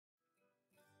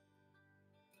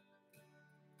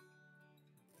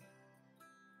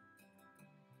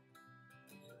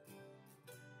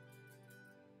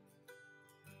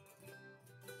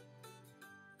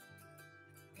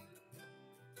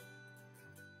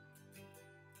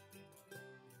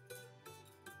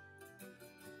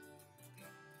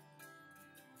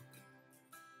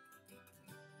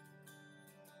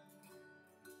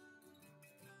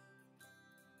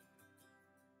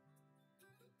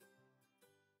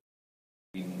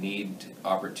need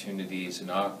opportunities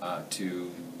and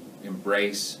to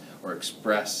embrace or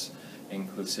express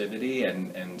inclusivity,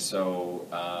 and so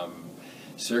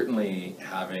certainly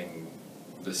having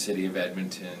the City of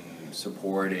Edmonton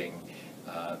supporting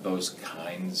those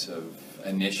kinds of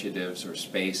initiatives or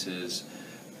spaces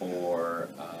or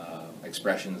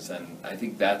expressions, then I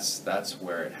think that's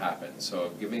where it happens.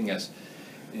 So giving us,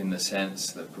 in the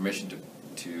sense, the permission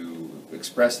to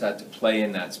express that, to play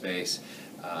in that space,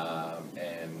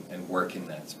 and work in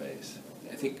that space.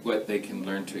 I think what they can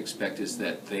learn to expect is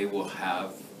that they will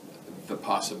have the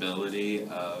possibility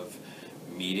of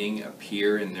meeting a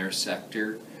peer in their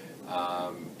sector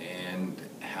and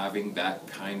having that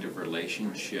kind of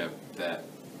relationship that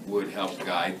would help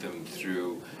guide them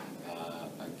through,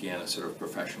 again, a sort of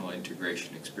professional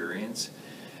integration experience.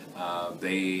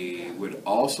 They would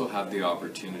also have the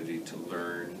opportunity to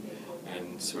learn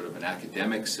in sort of an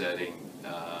academic setting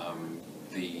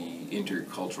the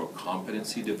intercultural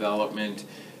competency development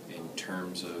in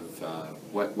terms of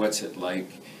what's it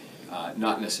like,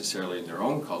 not necessarily in their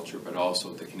own culture, but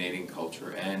also the Canadian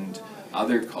culture and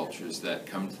other cultures that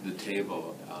come to the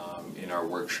table in our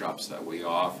workshops that we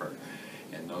offer.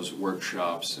 And those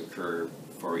workshops occur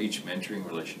for each mentoring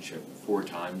relationship 4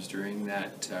 times during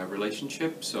that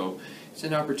relationship. So it's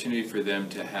an opportunity for them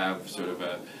to have sort of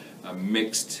a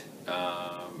mixed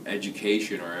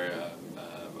education, or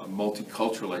a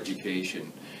multicultural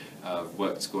education of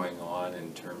what's going on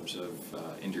in terms of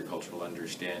intercultural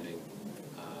understanding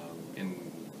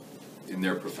in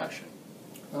their profession.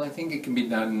 Well, I think it can be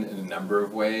done in a number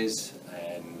of ways,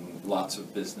 and lots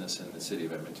of business in the City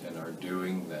of Edmonton are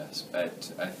doing this.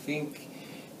 But I think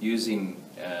using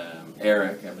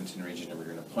ERIEC, Edmonton Region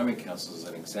Immigrant Employment Council, as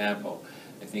an example,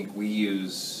 I think we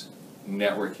use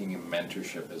networking and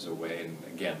mentorship as a way, and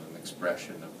again, an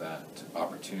expression of that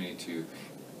opportunity to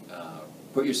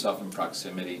put yourself in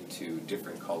proximity to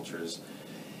different cultures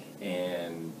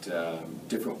and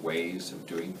different ways of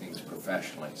doing things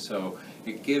professionally. So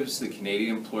it gives the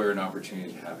Canadian employer an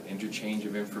opportunity to have an interchange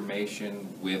of information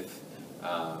with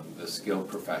the skilled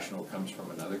professional who comes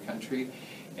from another country,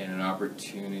 and an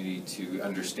opportunity to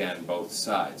understand both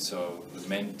sides. So the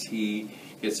mentee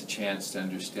gets a chance to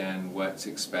understand what's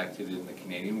expected in the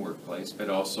Canadian workplace, but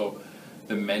also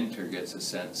the mentor gets a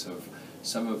sense of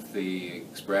some of the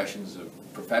expressions of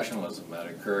professionalism that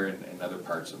occur in other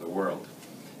parts of the world.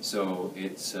 So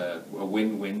it's a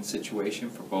win-win situation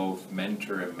for both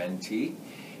mentor and mentee,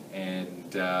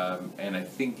 and I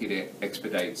think it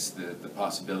expedites the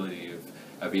possibility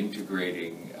of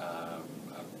integrating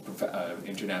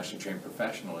internationally trained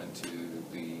professional into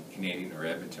the Canadian or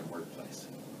Edmonton workplace.